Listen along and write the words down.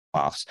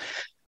laughs.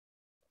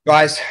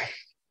 Guys,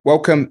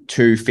 welcome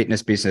to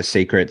Fitness Business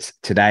Secrets.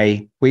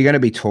 Today, we're going to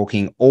be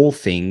talking all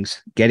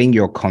things getting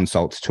your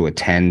consults to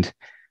attend.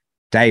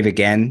 Dave,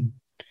 again,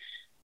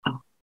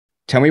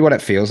 tell me what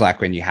it feels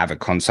like when you have a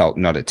consult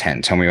not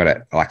attend. Tell me what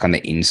it like on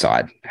the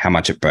inside, how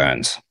much it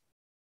burns.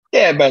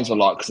 Yeah, it burns a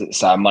lot because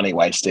it's money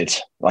wasted.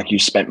 Like you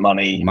spent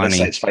money. Let's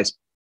say it's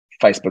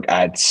Facebook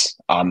ads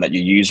that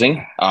you're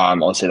using.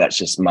 Obviously, that's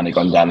just money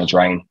gone down the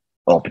drain,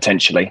 or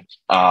potentially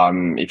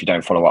if you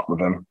don't follow up with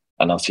them.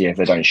 And obviously, if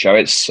they don't show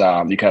it,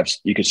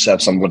 you could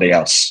serve somebody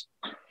else.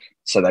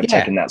 So they've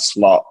taken that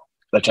slot.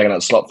 They've taken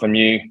that slot from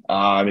you.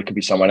 It could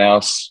be someone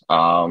else.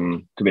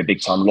 Could be a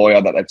big time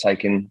lawyer that they've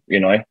taken.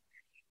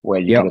 Where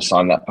you can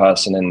assign that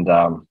person. And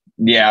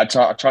I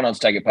try not to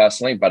take it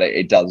personally, but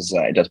it does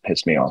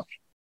piss me off.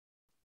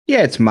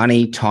 Yeah, it's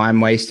money,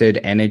 time wasted,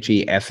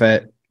 energy,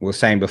 effort. We were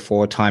saying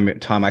before, time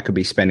I could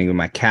be spending with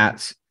my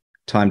cats,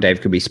 time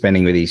Dave could be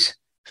spending with his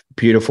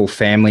beautiful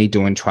family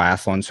doing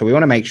triathlons. So we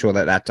want to make sure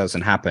that that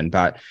doesn't happen.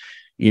 But,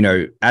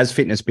 as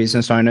fitness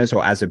business owners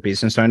or as a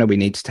business owner, we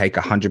need to take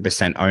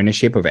 100%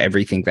 ownership of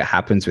everything that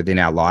happens within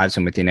our lives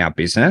and within our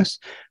business.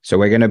 So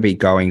we're going to be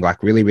going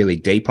like really, really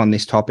deep on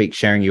this topic,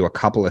 sharing you a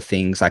couple of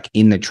things like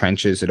in the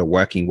trenches that are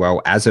working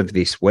well as of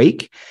this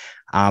week.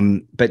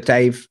 But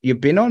Dave,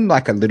 you've been on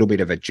like a little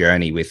bit of a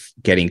journey with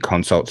getting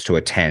consults to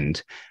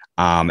attend.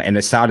 And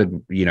it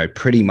started,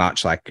 pretty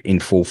much like in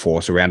full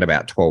force around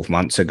about 12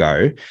 months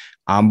ago.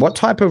 What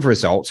type of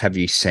results have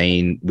you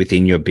seen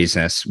within your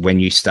business when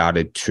you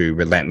started to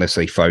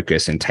relentlessly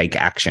focus and take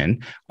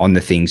action on the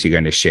things you're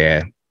going to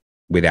share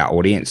with our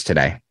audience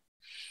today?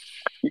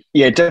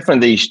 Yeah,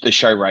 definitely the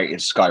show rate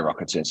is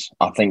skyrocketed.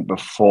 I think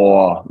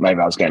before maybe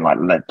I was getting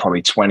like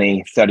probably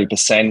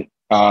 20-30%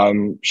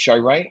 show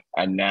rate,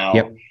 and now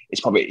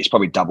it's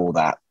probably double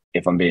that,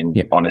 if I'm being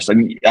honest.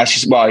 And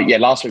actually,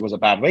 last week was a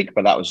bad week,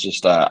 but that was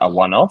just a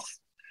one-off.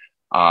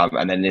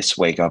 And then this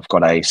week I've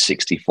got a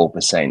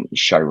 64%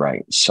 show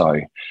rate. So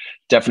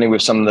definitely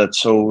with some of the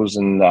tools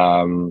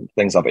and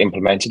things I've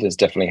implemented has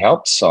definitely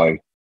helped. So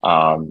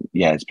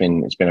it's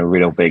been a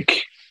real big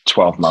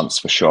 12 months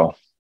for sure.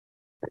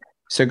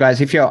 So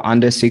guys, if you're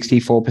under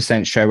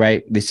 64% show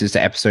rate, this is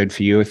the episode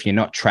for you. If you're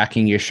not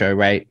tracking your show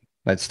rate,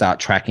 let's start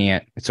tracking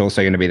it. It's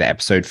also going to be the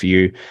episode for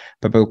you.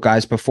 But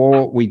guys,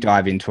 before we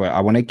dive into it, I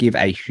want to give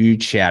a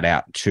huge shout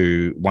out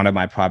to one of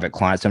my private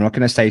clients. I'm not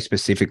going to say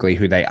specifically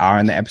who they are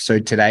in the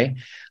episode today,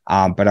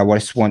 but I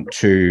just want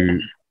to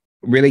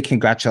really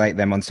congratulate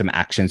them on some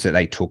actions that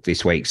they took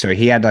this week. So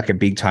he had like a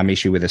big time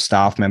issue with a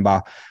staff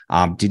member,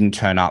 didn't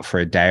turn up for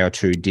a day or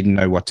two, didn't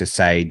know what to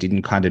say,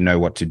 didn't kind of know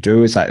what to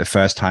do. It's like the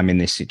first time in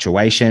this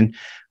situation.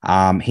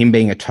 Him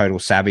being a total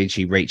savage,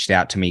 he reached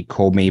out to me,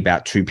 called me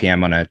about 2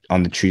 p.m.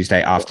 on the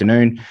Tuesday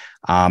afternoon.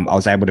 I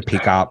was able to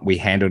pick up. We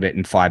handled it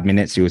in 5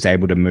 minutes. He was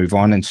able to move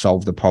on and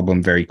solve the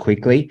problem very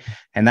quickly.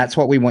 And that's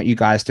what we want you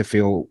guys to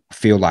feel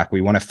like.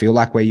 We want to feel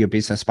like we're your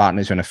business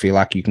partners. We want to feel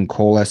like you can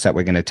call us, that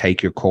we're going to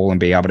take your call and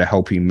be able to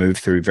help you move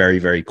through very,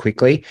 very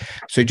quickly.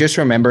 So just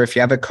remember, if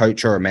you have a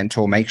coach or a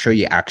mentor, make sure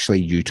you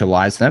actually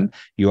utilize them.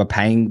 You are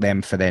paying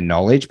them for their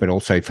knowledge, but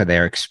also for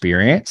their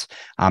experience.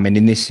 And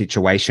in this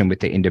situation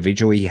with the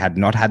individual, he had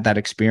not had that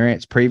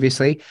experience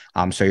previously.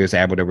 So he was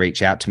able to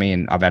reach out to me,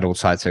 and I've had all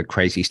sorts of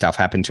crazy stuff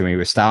happen to me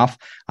with staff.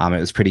 It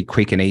was pretty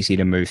quick and easy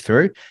to move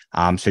through.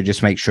 So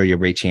just make sure you're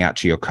reaching out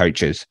to your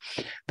coaches.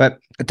 But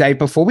Dave,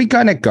 before we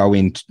kind of go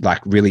in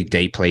like really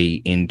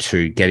deeply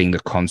into getting the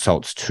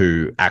consults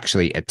to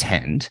actually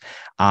attend,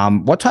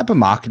 what type of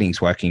marketing is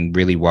working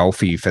really well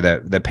for you for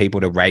the people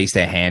to raise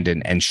their hand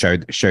and show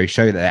that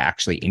they're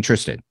actually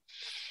interested?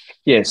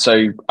 Yeah,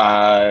 so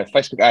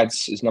Facebook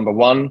ads is number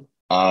one,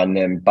 and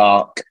then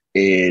Bark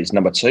is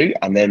number two,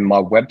 and then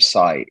my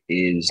website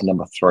is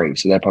number three.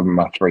 So they're probably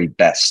my three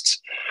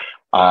best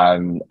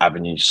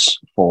avenues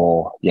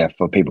for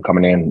people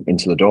coming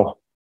into the door.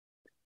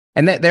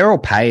 And they're all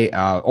paid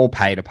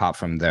apart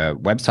from the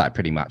website,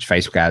 pretty much.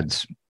 Facebook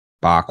ads,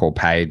 Bark, all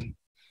paid.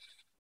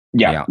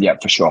 Yeah,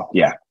 for sure.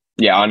 Yeah.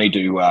 I only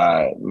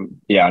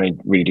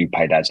really do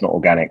paid ads, not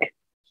organic.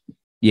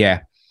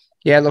 Yeah.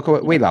 Yeah, look,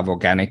 we love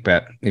organic,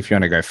 but if you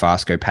want to go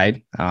fast, go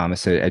paid.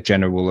 It's a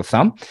general rule of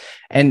thumb.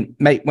 And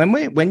mate,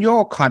 when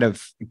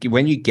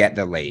you get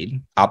the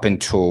lead up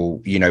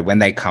until, when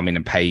they come in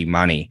and pay you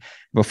money,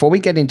 before we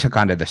get into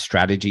kind of the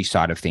strategy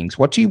side of things,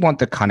 what do you want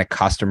the kind of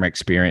customer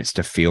experience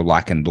to feel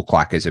like and look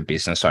like as a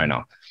business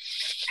owner?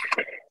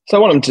 So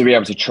I want them to be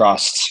able to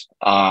trust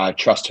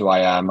who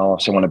I am. I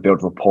also want to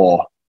build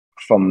rapport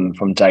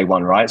from day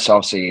one, right? So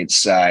obviously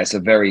it's a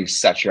very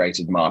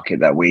saturated market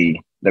that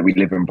we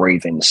live and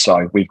breathe in.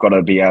 So we've got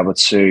to be able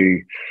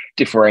to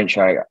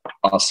differentiate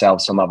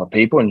ourselves from other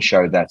people and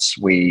show that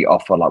we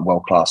offer like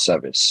world-class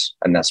service.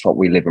 And that's what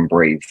we live and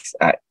breathe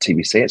at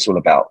TBC. It's all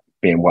about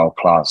being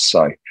world-class.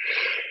 So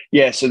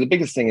so the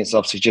biggest thing is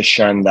obviously just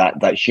showing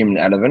that human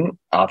element.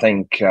 I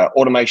think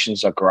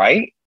automations are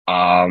great.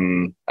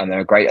 And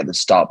they're great at the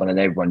start, but then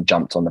everyone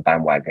jumped on the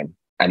bandwagon.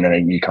 and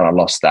then you kind of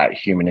lost that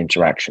human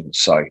interaction.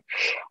 So,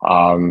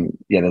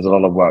 there's a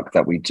lot of work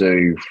that we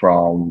do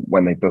from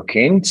when they book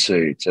in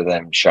to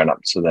them showing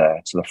up to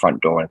the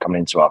front door and coming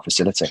into our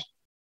facility.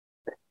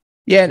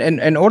 Yeah, and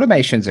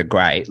automations are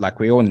great. Like,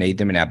 we all need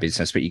them in our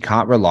business, but you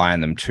can't rely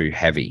on them too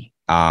heavy.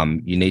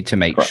 You need to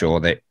make sure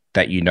that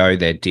they're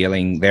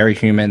a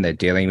human, they're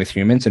dealing with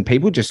humans, and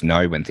people just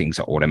know when things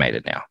are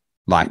automated now.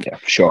 Like, yeah,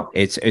 sure.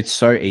 It's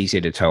so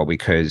easy to tell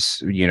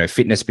because,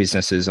 fitness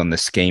businesses on the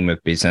scheme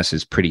of business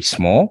is pretty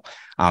small.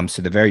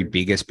 So the very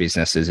biggest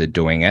businesses are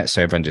doing it.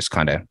 So everyone just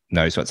kind of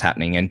knows what's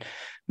happening. And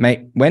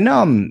mate, when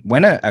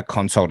a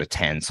consult of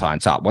 10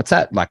 signs up, what's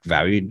that like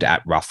valued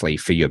at roughly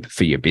for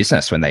your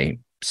business when they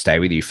stay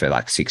with you for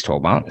like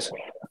 6-12 months?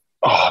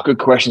 Oh, good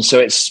question. So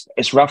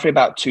it's roughly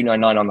about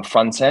 $299 on the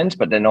front end,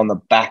 but then on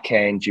the back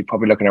end, you're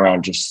probably looking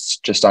around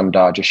just shy of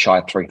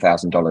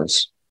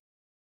 $3,000.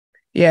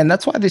 Yeah, and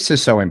that's why this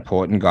is so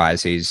important,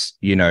 guys, is,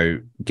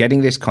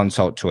 getting this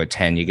consult to a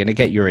 10, you're going to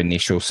get your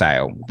initial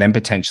sale, then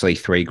potentially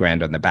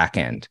 $3,000 on the back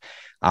end.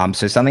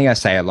 So something I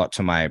say a lot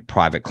to my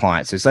private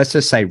clients is, let's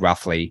just say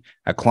roughly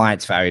a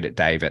client's valued at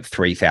Dave at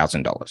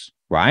 $3,000,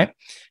 right?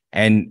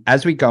 And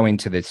as we go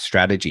into the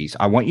strategies,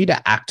 I want you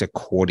to act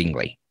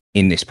accordingly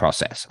in this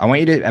process. I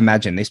want you to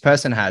imagine this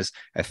person has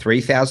a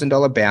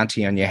 $3,000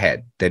 bounty on your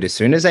head that as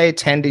soon as they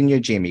attend in your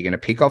gym, you're going to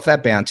pick off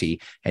that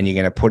bounty and you're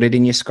going to put it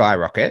in your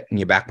skyrocket in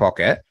your back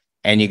pocket,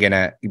 and you're going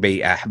to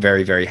be a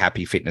very, very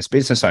happy fitness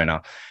business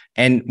owner.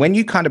 And when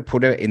you kind of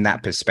put it in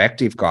that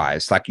perspective,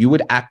 guys, like, you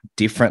would act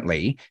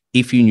differently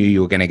if you knew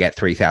you were going to get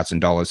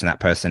 $3,000 and that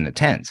person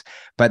attends.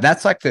 But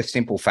that's like the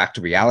simple fact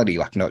of reality,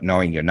 like not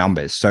knowing your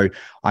numbers. So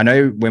I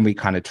know when we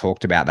kind of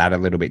talked about that a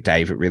little bit,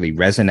 Dave, it really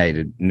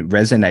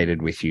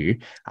resonated with you.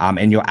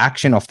 And your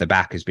action off the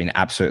back has been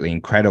absolutely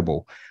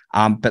incredible.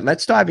 But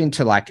let's dive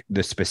into like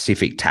the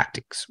specific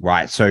tactics,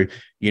 right? So,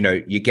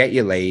 you get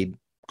your lead.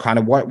 Kind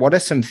of what are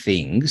some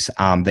things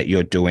that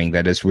you're doing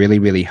that has really,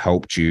 really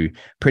helped you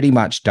pretty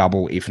much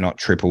double, if not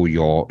triple,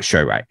 your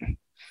show rate?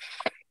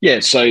 Yeah,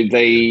 so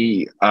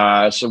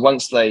so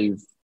once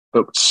they've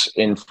booked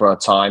in for a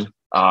time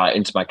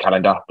into my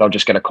calendar, they'll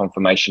just get a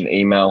confirmation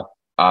email.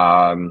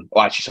 So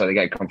they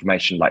get a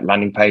confirmation like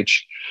landing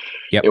page.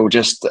 Yep. It will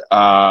just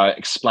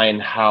explain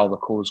how the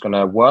call is going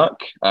to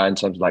work in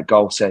terms of like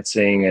goal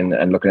setting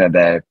and looking at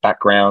their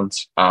background.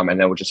 And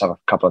then we'll just have a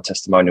couple of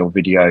testimonial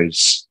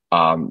videos.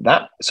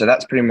 So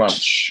that's pretty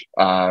much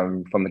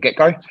from the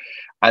get-go.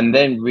 And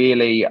then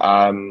really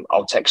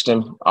I'll text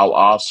them. I'll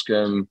ask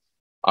them,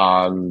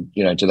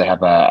 do they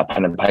have a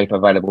pen and paper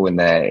available in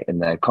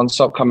their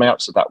consult coming up?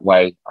 So that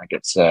way I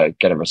get to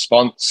get a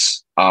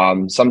response.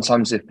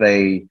 Sometimes if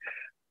they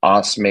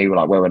ask me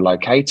like where we're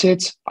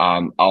located,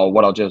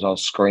 what I'll do is I'll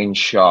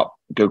screenshot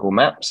Google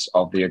Maps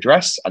of the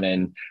address, and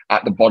then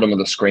at the bottom of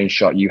the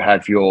screenshot you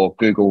have your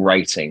Google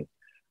rating.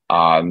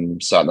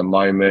 So at the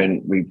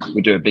moment we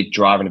do a big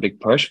drive and a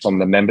big push from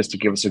the members to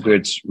give us a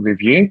good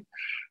review.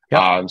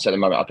 Yep. So at the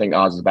moment I think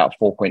ours is about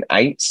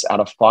 4.8 out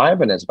of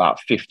 5, and there's about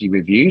 50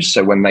 reviews.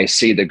 So when they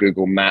see the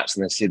Google Maps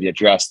and they see the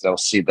address, they'll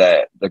see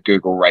the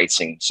Google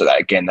rating. So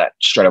that again, that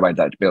straight away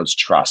that builds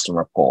trust and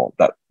rapport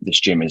that this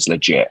gym is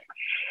legit.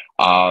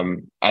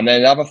 And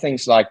then other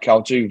things like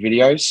I'll do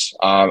videos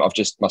of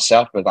just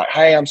myself, but like,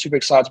 hey, I'm super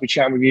excited to be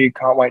chatting with you.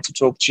 Can't wait to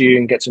talk to you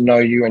and get to know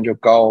you and your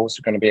goals.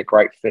 You're going to be a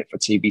great fit for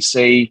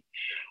TBC.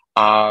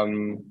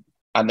 And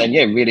then,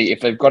 really,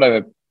 if they've got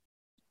a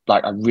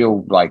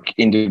real like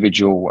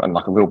individual and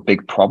like a real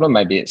big problem,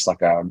 maybe it's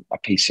like a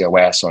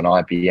PCOS or an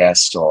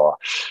IBS or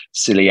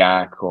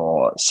celiac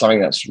or something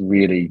that's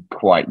really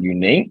quite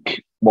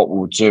unique. What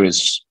we'll do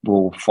is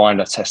we'll find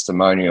a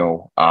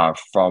testimonial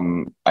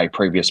from a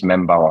previous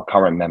member or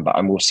current member,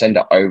 and we'll send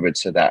it over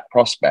to that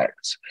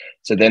prospect.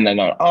 So then they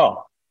know,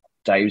 oh,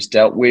 Dave's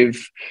dealt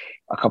with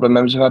a couple of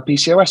members of our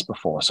PCOS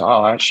before.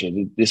 So,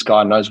 actually, this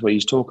guy knows what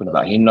he's talking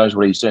about. He knows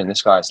what he's doing.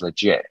 This guy's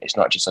legit. It's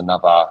not just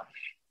another,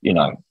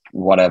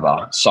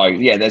 whatever. So,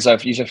 yeah, there's a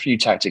few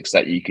tactics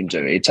that you can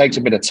do. It takes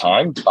a bit of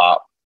time,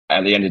 but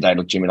at the end of the day,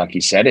 look, Jimmy, like you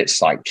said, it's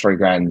like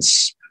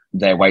 $3,000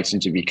 they're waiting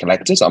to be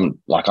collected. I'm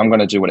going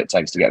to do what it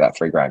takes to get that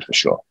 $3,000 for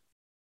sure.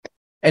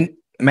 And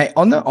mate,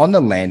 on the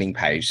landing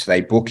page,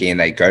 they book in,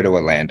 they go to a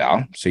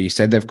lander. So you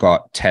said they've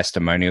got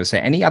testimonials. Is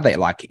there any other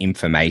like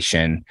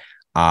information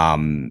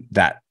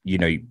that,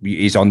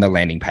 is on the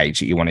landing page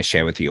that you want to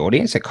share with the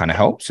audience that kind of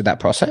helps with that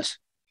process?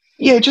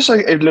 Yeah, just a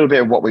little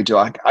bit of what we do.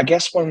 I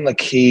guess one of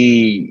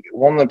the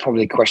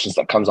probably questions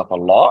that comes up a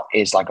lot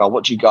is like,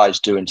 what do you guys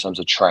do in terms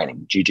of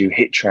training? Do you do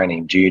HIIT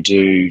training? Do you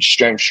do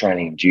strength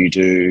training? Do you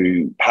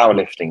do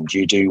powerlifting? Do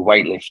you do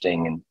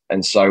weightlifting?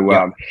 And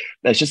so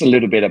there's just a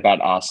little bit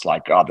about us,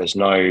 like, there's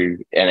no,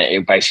 and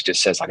it basically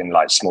just says like in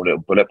like small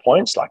little bullet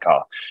points, like,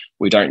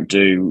 we don't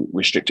do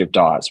restrictive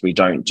diets. We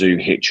don't do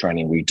HIIT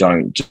training. We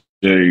don't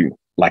do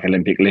like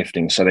Olympic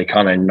lifting. So they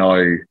kind of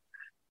know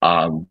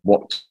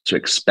what to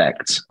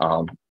expect.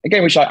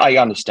 Again, which I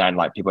understand,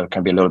 like people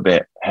can be a little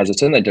bit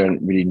hesitant. They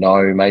don't really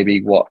know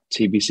maybe what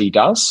TBC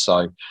does.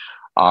 So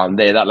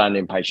that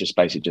landing page just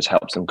basically just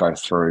helps them go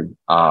through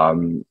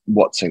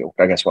what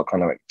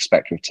kind of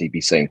expect with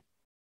TBC.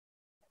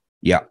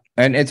 Yeah.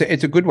 And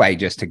it's a good way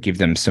just to give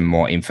them some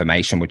more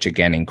information, which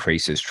again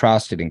increases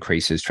trust, it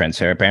increases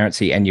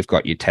transparency, and you've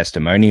got your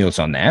testimonials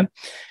on there.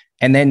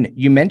 And then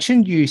you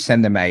mentioned you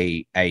send them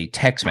a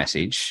text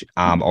message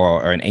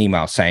or an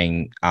email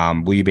saying,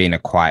 will you be in a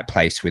quiet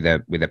place with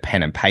a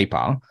pen and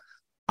paper?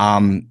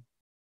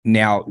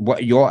 Now,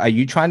 are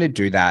you trying to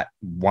do that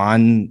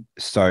one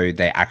so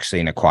they're actually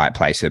in a quiet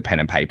place with a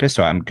pen and paper?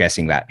 So I'm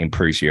guessing that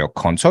improves your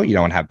consult. You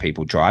don't want to have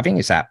people driving.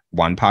 Is that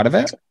one part of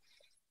it?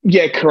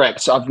 Yeah,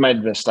 correct. So I've made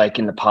a mistake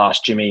in the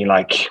past, Jimmy,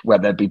 like where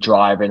they'd be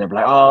driving and be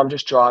like, oh, I'm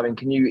just driving.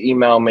 Can you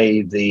email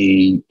me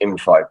the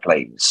info,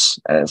 please?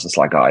 And it's just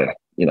like,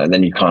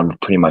 then you kind of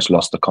pretty much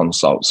lost the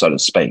consult, so to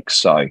speak.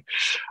 So,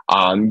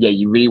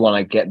 you really want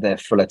to get their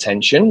full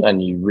attention,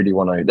 and you really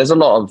want to, there's a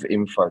lot of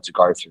info to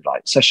go through,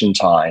 like session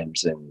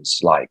times and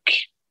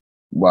like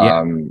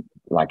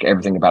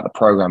everything about the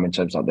program in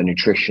terms of like the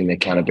nutrition, the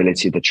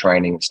accountability, the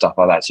training and stuff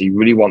like that. So you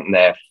really want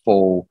their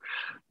full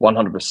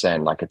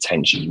 100% like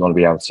attention. You want to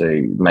be able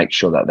to make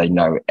sure that they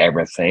know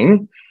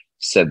everything.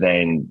 So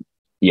then,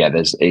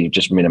 it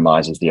just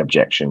minimizes the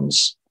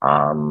objections.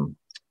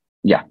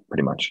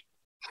 Pretty much.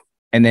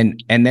 And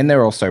then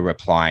they're also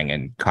replying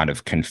and kind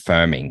of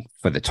confirming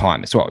for the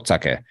time as well. It's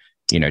like a,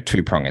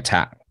 two-prong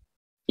attack.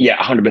 Yeah,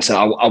 100%.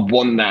 I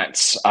want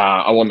that.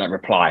 I want that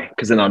reply,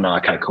 because then I know,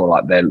 okay, cool.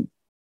 Like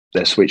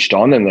they're switched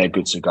on and they're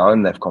good to go,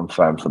 and they've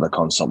confirmed for the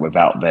consult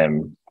without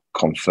them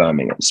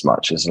confirming as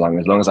much. As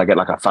long as I get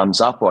like a thumbs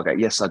up, or I get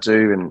yes I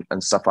do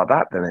and stuff like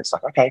that, then it's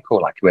like, okay,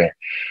 cool, like we're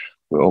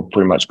all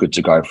pretty much good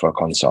to go for a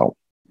consult.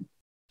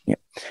 Yeah.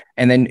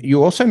 And then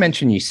you also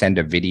mentioned you send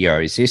a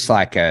video. Is this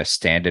like a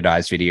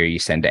standardized video you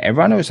send to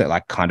everyone, or is it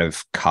like kind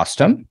of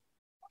custom?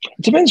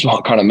 It depends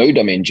what kind of mood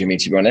I'm in, Jimmy,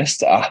 to be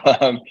honest.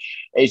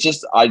 It's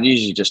just, I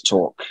usually just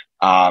talk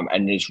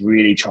and just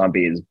really try and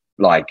be as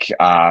like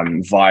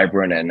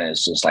vibrant and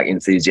as just like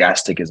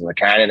enthusiastic as I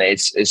can, and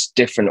it's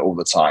different all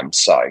the time.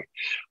 So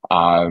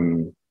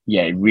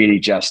it really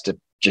just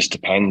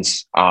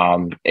depends.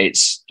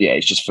 It's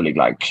just fully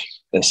like,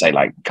 let's say,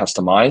 like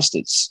customized.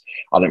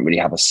 I don't really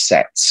have a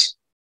set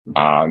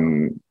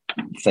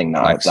thing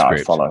that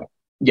I follow.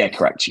 Yeah,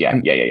 correct. Yeah.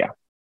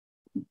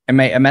 And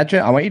mate,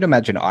 I want you to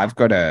imagine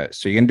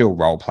so you're going to do a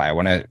role play. I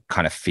want to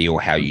kind of feel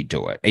how you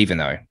do it, even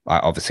though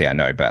obviously I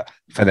know, but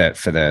for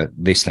the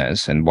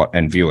listeners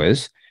and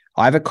viewers,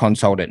 I have a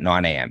consult at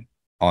 9 a.m.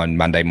 on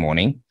Monday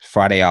morning.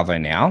 Friday Arvo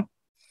now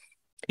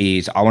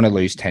is I want to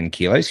lose 10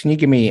 kilos. Can you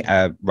give me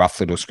a rough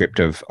little script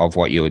of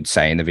what you would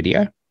say in the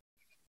video?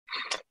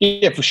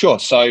 Yeah, for sure.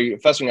 So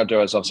first thing I'll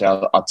do is obviously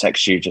I'll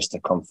text you just to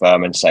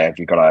confirm and say, have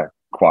you got a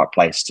quiet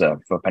place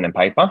for pen and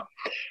paper?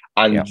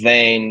 And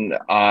then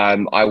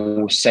I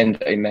will send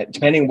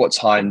depending on what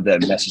time the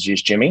message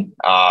is, Jimmy.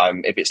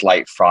 If it's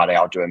late Friday,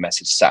 I'll do a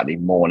message Saturday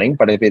morning.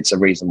 But if it's a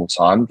reasonable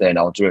time, then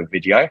I'll do a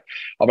video.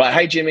 I'll be like,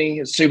 hey,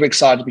 Jimmy, super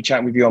excited to be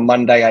chatting with you on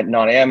Monday at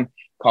 9 a.m.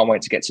 Can't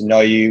wait to get to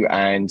know you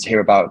and hear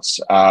about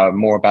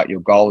more about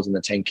your goals and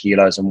the 10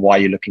 kilos and why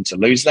you're looking to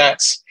lose that.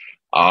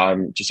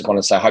 Just want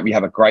to say, I hope you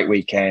have a great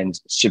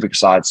weekend. Super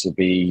excited to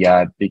be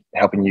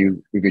helping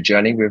you with your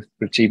journey with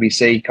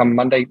TBC come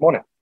Monday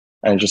morning.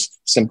 And just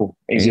simple,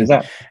 easy as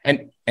that.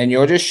 And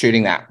you're just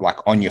shooting that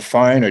like on your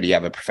phone, or do you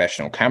have a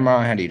professional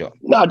camera? How do you do it?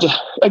 No,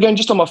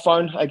 just on my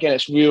phone. Again,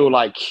 it's real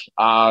like,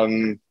 I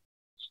don't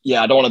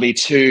want to be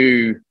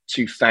too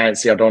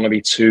fancy. I don't want to be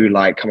too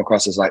like come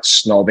across as like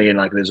snobby and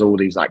like there's all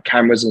these like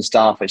cameras and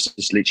stuff. It's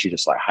just literally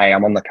just like, hey,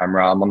 I'm on the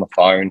camera, I'm on the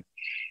phone.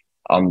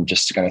 I'm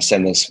just going to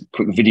send this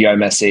quick video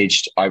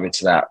message over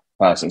to that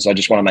person. So I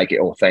just want to make it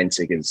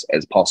authentic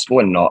as possible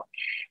and not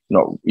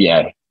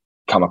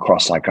come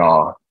across like,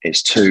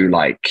 it's too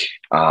like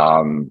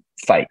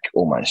fake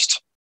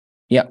almost.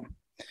 Yep.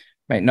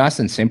 Mate, nice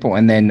and simple.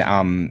 And then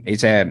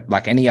is there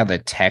like any other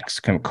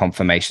text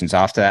confirmations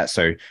after that?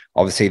 So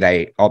obviously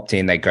they opt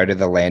in, they go to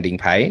the landing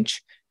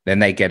page, then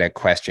they get a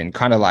question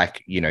kind of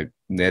like,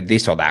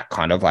 this or that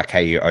kind of like,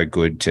 hey, you're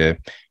good to,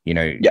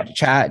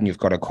 chat, and you've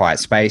got a quiet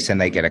space, and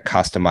they get a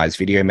customized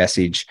video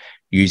message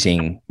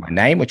using my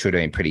name, which would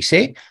have been pretty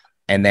sick.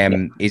 And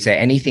then is there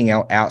anything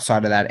else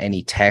outside of that?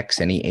 Any texts,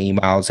 any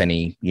emails,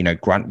 any,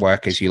 grunt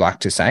work, as you like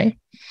to say?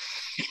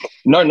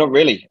 No, not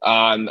really.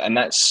 And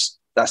that's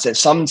it.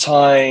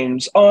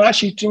 Sometimes,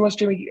 actually, too much,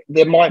 Jimmy.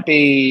 There might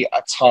be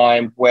a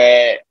time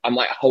where I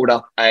might hold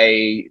up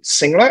a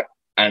singlet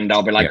and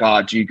I'll be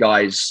like, do you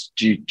guys,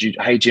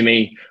 hey,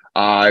 Jimmy,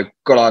 got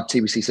our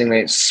TBC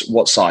singlets.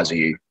 What size are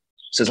you?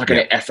 So it's like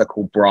an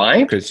ethical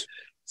bribe.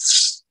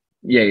 So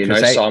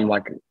I'm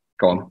like,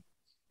 go on.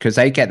 Because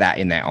they get that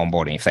in their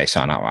onboarding if they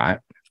sign up, right?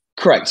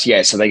 Correct.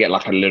 Yeah. So they get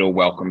like a little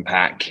welcome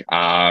pack.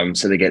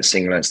 So they get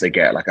singlets, they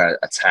get like a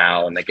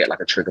towel, and they get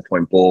like a trigger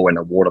point ball and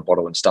a water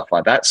bottle and stuff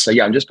like that. So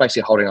yeah, I'm just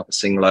basically holding up a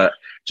singlet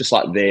just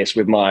like this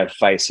with my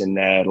face in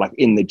there, like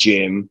in the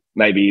gym.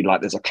 Maybe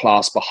like there's a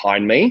class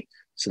behind me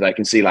so they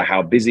can see like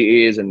how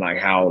busy it is and like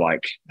how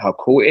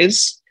cool it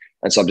is.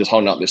 And so I'm just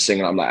holding up this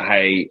singlet. I'm like,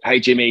 hey,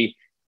 Jimmy,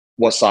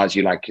 what size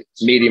you like,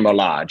 medium or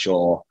large,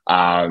 or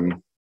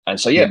and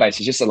so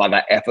basically just like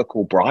that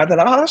ethical bribe that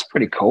that's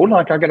pretty cool.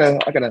 Like I got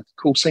a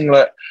cool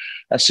singlet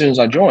as soon as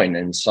I join,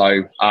 and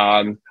so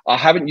I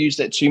haven't used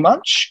it too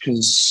much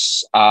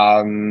because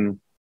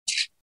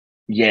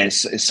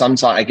yes,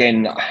 sometimes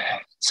again.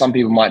 Some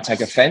people might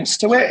take offense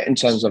to it in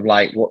terms of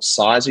like, what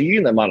size are you?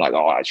 And they might like,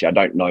 oh, actually, I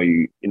don't know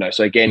you. You know,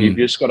 so again, you've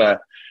just got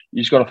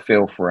to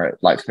feel for it,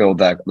 like feel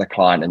the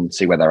client and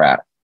see where they're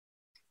at.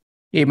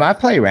 You might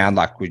play around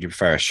like, would you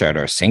prefer a shirt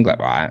or a singlet,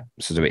 right?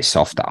 So it's a bit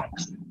softer.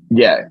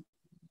 Yeah,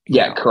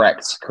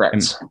 correct.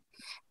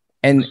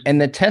 And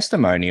the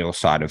testimonial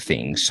side of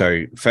things.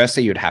 So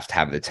firstly, you'd have to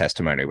have the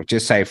testimonial, which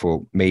is say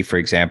for me, for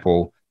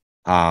example,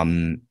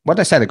 what did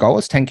I say? The goal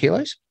was 10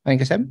 kilos, I think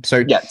I said.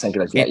 So 10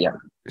 kilos. Yeah.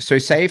 So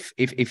say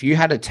if you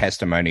had a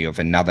testimony of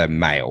another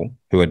male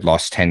who had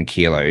lost 10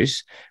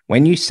 kilos,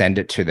 when you send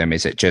it to them,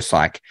 is it just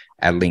like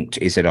a link?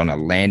 Is it on a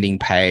landing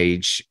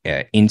page,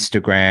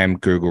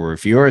 Instagram, Google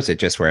review, or is it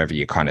just wherever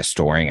you're kind of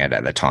storing it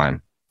at the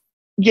time?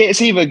 Yeah,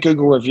 it's either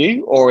Google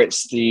review or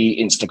it's the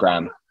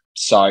Instagram.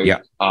 So,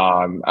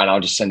 and I'll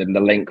just send them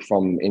the link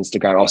from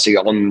Instagram. Obviously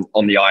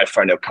on the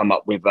iPhone, it'll come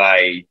up with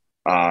a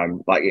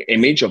like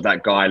image of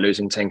that guy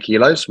losing 10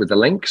 kilos with the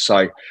link.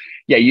 So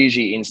yeah,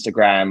 usually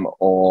Instagram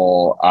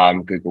or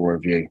Google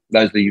review.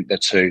 Those are the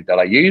two that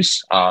I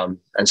use. And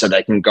so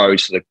they can go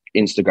to the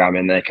Instagram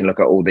and they can look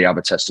at all the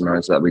other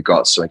testimonials that we've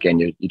got. So again,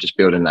 you're just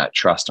building that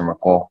trust and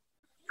rapport.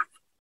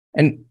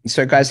 And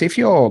so guys, if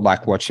you're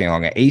like watching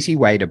along, an easy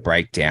way to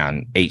break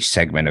down each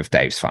segment of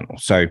Dave's funnel.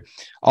 So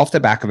off the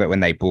back of it, when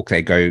they book,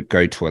 they go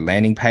to a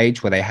landing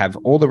page where they have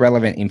all the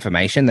relevant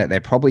information that they're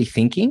probably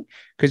thinking.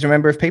 Because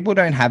remember, if people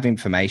don't have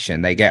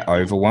information, they get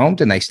overwhelmed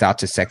and they start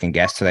to second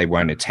guess, so they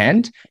won't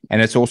attend.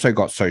 And it's also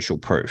got social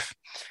proof.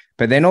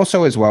 But then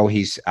also as well,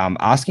 he's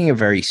asking a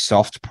very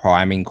soft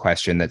priming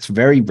question that's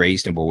very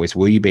reasonable is,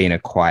 will you be in a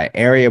quiet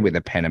area with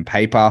a pen and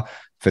paper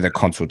for the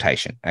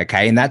consultation?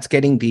 Okay. And that's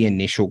getting the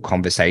initial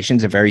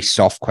conversations, a very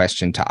soft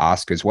question to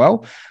ask as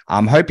well.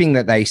 I'm hoping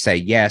that they say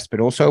yes, but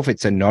also if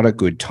it's not a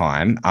good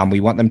time, we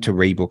want them to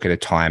rebook at a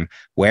time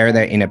where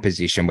they're in a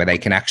position where they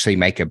can actually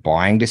make a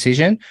buying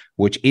decision,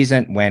 which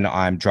isn't when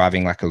I'm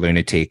driving like a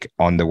lunatic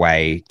on the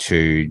way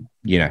to,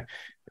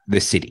 the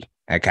city.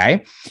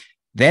 Okay.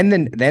 Then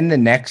the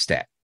next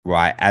step,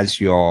 right, as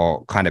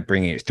you're kind of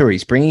bringing it through,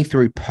 he's bringing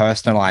through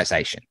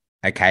personalization.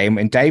 Okay.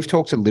 And Dave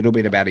talked a little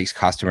bit about his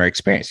customer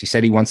experience. He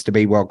said he wants to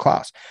be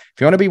world-class. If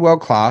you want to be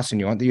world-class and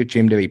you want your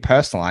gym to be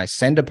personalized,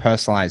 send a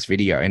personalized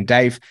video. And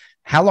Dave,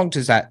 how long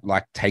does that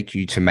like take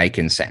you to make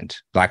and send?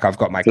 Like I've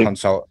got my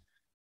consult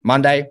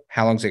Monday.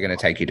 How long is it going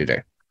to take you to do?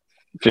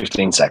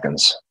 15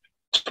 seconds,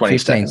 20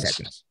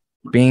 seconds.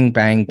 Bing,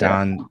 bang,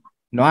 done.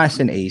 Nice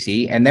and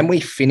easy. And then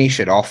we finish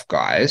it off,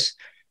 guys,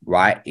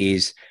 right,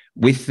 is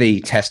with the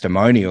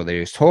testimonial that he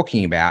was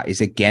talking about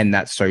is, again,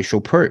 that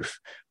social proof,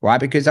 right?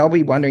 Because I'll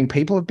be wondering,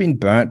 people have been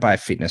burnt by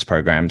fitness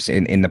programs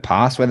in the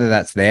past, whether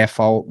that's their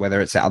fault,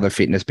 whether it's the other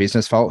fitness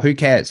business fault, who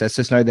cares? Let's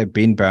just know they've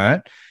been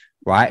burnt,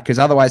 right? Because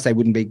otherwise they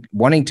wouldn't be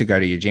wanting to go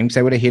to your gym because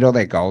they would have hit all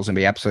their goals and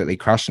be absolutely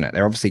crushing it.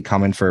 They're obviously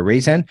coming for a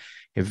reason.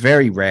 It's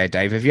very rare,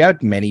 Dave. Have you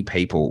had many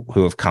people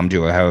who have come to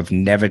you who have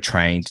never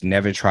trained,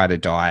 never tried a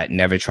diet,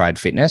 never tried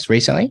fitness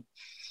recently?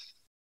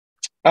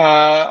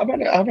 I've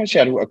actually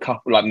had a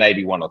couple, like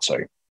maybe one or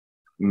two.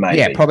 Maybe.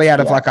 Yeah, probably out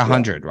of like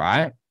 100,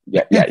 right?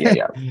 Yeah.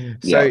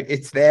 So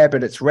it's there,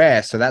 but it's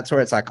rare. So that's where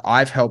it's like,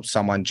 I've helped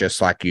someone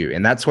just like you.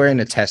 And that's where in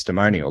a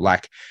testimonial,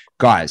 like,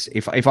 guys,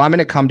 if I'm going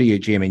to come to your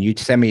gym and you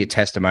send me a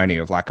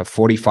testimonial of like a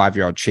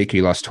 45-year-old chick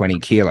who lost 20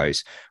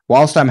 kilos,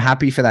 whilst I'm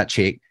happy for that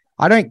chick,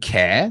 I don't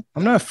care.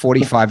 I'm not a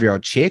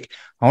 45-year-old chick.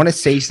 I want to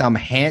see some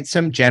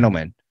handsome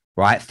gentleman,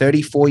 right?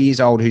 34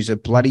 years old, who's a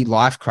bloody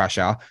life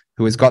crusher,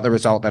 who has got the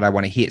result that I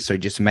want to hit. So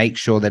just make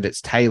sure that it's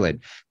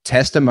tailored.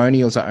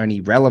 Testimonials are only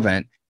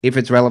relevant if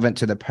it's relevant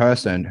to the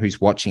person who's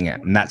watching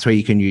it. And that's where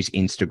you can use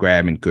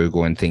Instagram and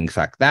Google and things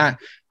like that,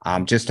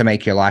 just to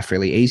make your life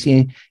really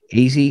easy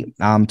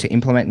to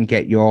implement and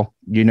get your,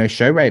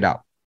 show rate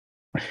up.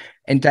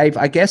 And Dave,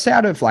 I guess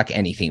out of like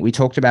anything, we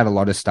talked about a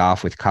lot of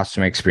stuff with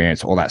customer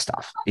experience, all that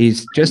stuff,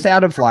 is just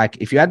out of like,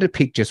 if you had to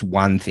pick just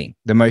one thing,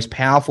 the most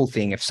powerful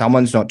thing, if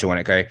someone's not doing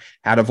it, go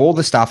out of all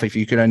the stuff, if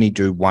you could only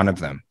do one of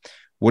them,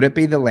 would it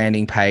be the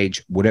landing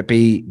page? Would it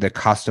be the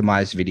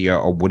customized video,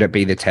 or would it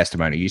be the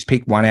testimony? You just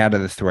pick one out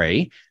of the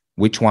three.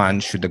 Which one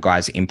should the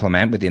guys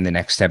implement within the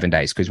next 7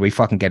 days? Because we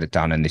fucking get it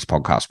done in this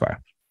podcast,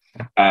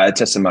 bro.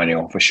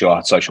 Testimonial for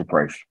sure. Social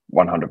proof,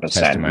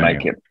 100%.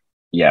 Make it.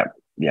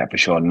 Yeah, for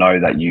sure. Know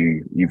that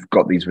you've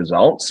got these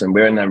results, and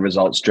we're in a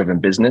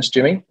results-driven business,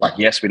 Jimmy. Like,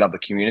 yes, we love the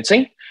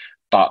community,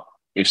 but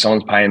if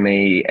someone's paying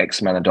me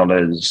X amount of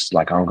dollars,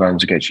 like, I'm going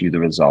to get you the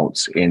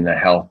results in the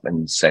health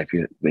and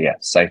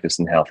safest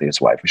and healthiest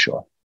way, for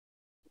sure.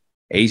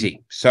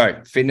 Easy. So,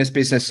 Fitness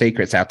Business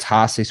Secrets, our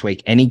task this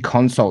week. Any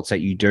consults that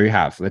you do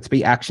have, let's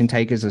be action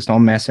takers. Let's not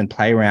mess and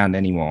play around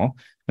anymore.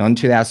 Not in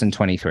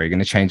 2023. We're going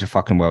to change the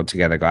fucking world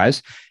together,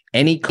 guys.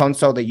 Any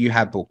consult that you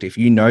have booked, if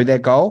you know their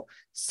goal,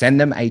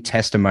 send them a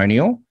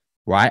testimonial,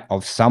 right,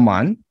 of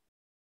someone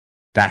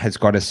that has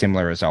got a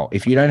similar result.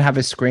 If you don't have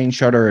a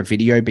screenshot or a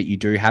video, but you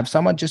do have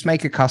someone, just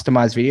make a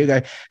customized video.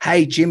 Go,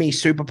 hey, Jimmy,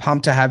 super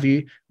pumped to have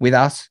you with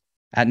us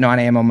at 9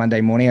 a.m. on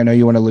Monday morning. I know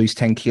you want to lose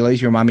 10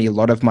 kilos. You remind me a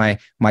lot of my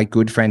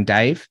good friend,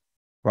 Dave,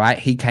 right?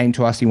 He came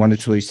to us. He wanted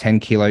to lose 10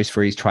 kilos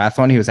for his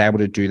triathlon. He was able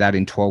to do that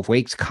in 12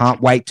 weeks.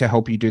 Can't wait to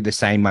help you do the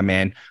same, my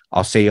man.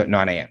 I'll see you at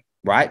 9 a.m.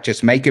 Right?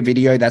 Just make a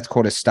video. That's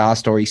called a Star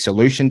Story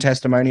solution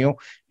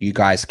testimonial. You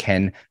guys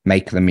can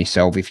make them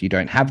yourself if you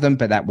don't have them,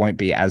 but that won't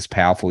be as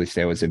powerful if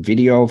there was a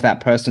video of that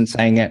person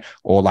saying it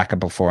or like a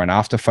before and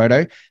after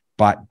photo.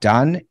 But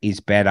done is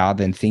better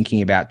than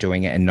thinking about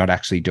doing it and not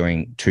actually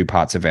doing 2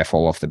 parts of F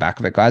all off the back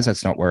of it, guys.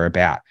 That's not what we're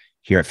about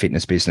here at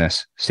Fitness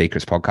Business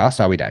Secrets Podcast.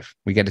 Are we, Dave?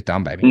 We get it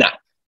done, baby. No,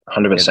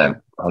 100%.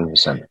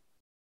 100%.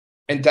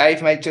 And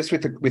Dave, mate, just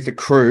with the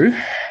crew,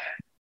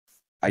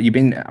 I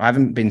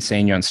haven't been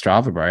seeing you on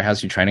Strava, bro.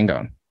 How's your training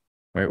going?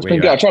 It's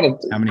been good. I try to.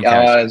 How many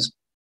days?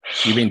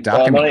 You've been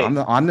ducking me.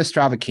 I'm the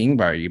Strava king,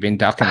 bro. You've been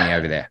ducking me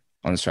over there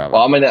on Strava.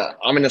 Well,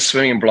 I'm in a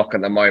swimming block at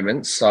the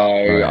moment, so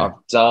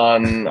I've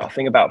done I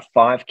think about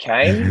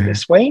 5K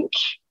this week.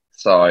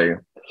 So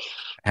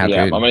good.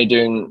 I'm only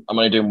doing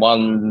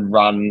 1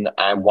 run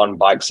and 1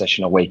 bike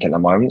session a week at the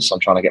moment. So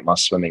I'm trying to get my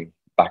swimming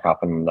back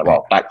up and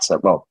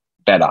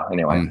better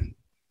anyway.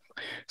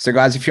 So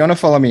guys, if you want to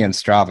follow me on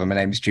Strava, my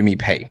name is Jimmy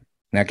P.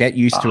 Now, get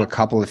used to a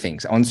couple of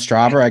things. On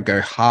Strava, I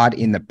go hard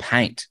in the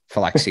paint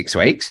for like 6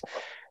 weeks, and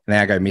then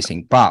I go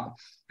missing. But,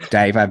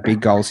 Dave, I have big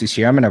goals this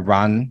year. I'm going to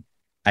run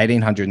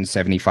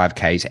 1,875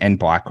 Ks and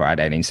bike ride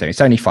 1,870.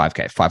 It's only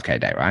 5K a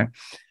day, right?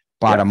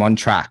 But I'm on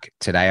track.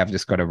 Today, I've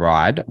just got to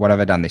ride. What have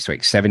I done this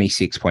week?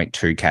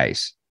 76.2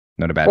 Ks.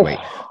 Not a bad week.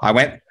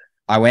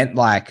 I went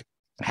like,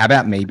 how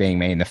about me being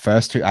me? In the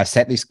first 2, I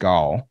set this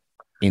goal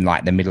in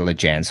like the middle of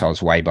Jan, so I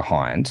was way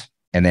behind.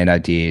 And then I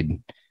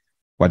did...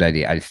 I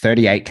did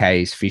 38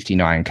 Ks,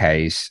 59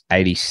 Ks,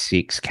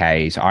 86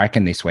 Ks. I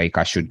reckon this week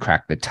I should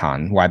crack the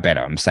ton. Why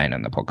better? I'm saying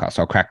on the podcast.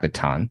 I'll crack the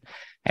ton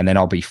and then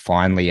I'll be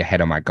finally ahead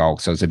of my goal.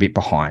 So I was a bit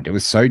behind. It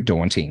was so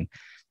daunting,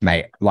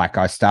 mate. Like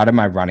I started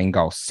my running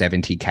goal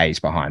 70 Ks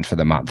behind for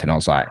the month. And I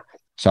was like,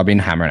 so I've been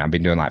hammering. I've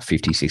been doing like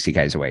 50, 60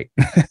 Ks a week.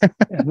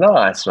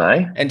 Nice,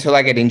 mate. Until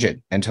I get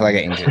injured.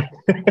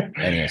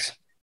 Anyways.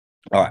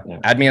 All right.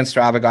 Add me on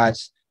Strava,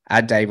 guys.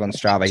 Add Dave on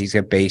Strava. He's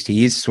a beast.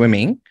 He is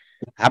swimming.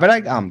 How about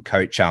I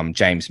coach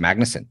James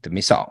Magnuson, the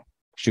missile?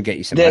 Should get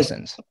you some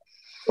lessons.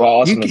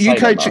 Well, you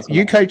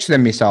coach the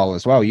missile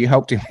as well. You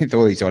helped him with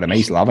all these automations.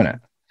 He's loving it.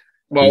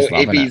 Well,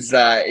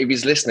 if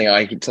he's listening,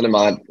 I can tell him,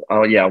 I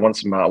want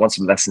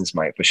some lessons,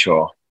 mate, for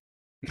sure.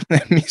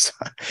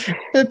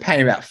 They're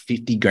paying about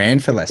 50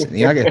 grand for lessons.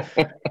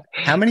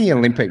 How many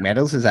Olympic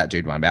medals has that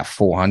dude won? About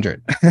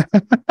 400.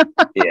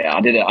 Yeah,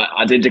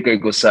 I did the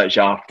Google search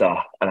after,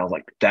 and I was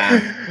like,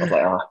 damn. I was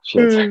like, oh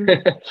shit.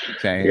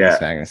 James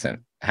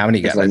Magnuson. How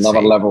many got?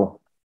 Another level.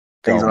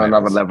 He's on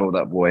another level,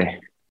 that boy.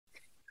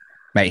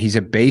 Mate, he's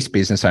a beast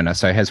business owner.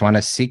 So has won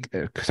a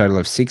total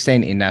of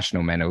 16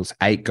 international medals,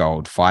 8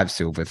 gold, 5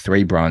 silver,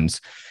 3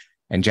 bronze.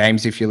 And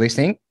James, if you're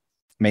listening,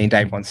 me and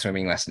Dave want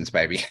swimming lessons,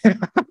 baby. Do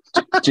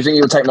you think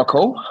you'll take my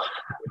call?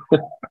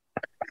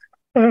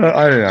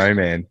 I don't know,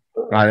 man.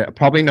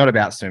 Probably not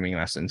about swimming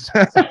lessons.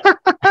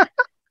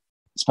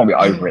 It's probably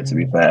over it, to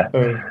be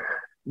fair.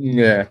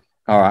 Yeah.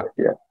 All right.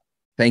 Yeah.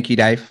 Thank you,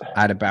 Dave.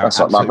 I had a barrel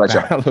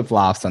of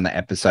laughs on the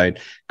episode.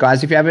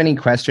 Guys, if you have any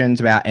questions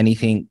about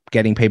anything,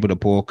 getting people to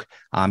book,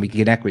 you can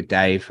connect with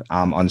Dave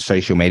on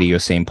social media. You'll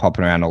see him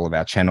popping around all of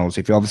our channels.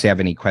 If you obviously have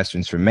any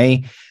questions from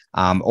me,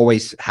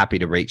 always happy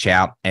to reach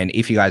out. And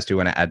if you guys do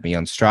want to add me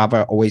on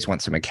Strava, always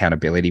want some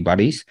accountability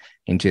buddies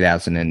in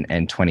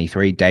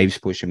 2023. Dave's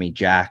pushing me,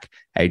 Jack,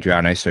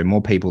 Adriano. So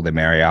more people, the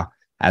merrier,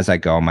 as I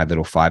go on my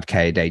little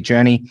 5K a day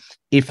journey.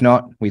 If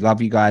not, we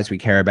love you guys. We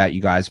care about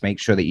you guys. Make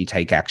sure that you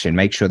take action.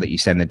 Make sure that you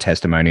send the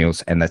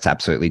testimonials, and let's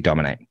absolutely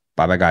dominate.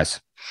 Bye-bye, guys.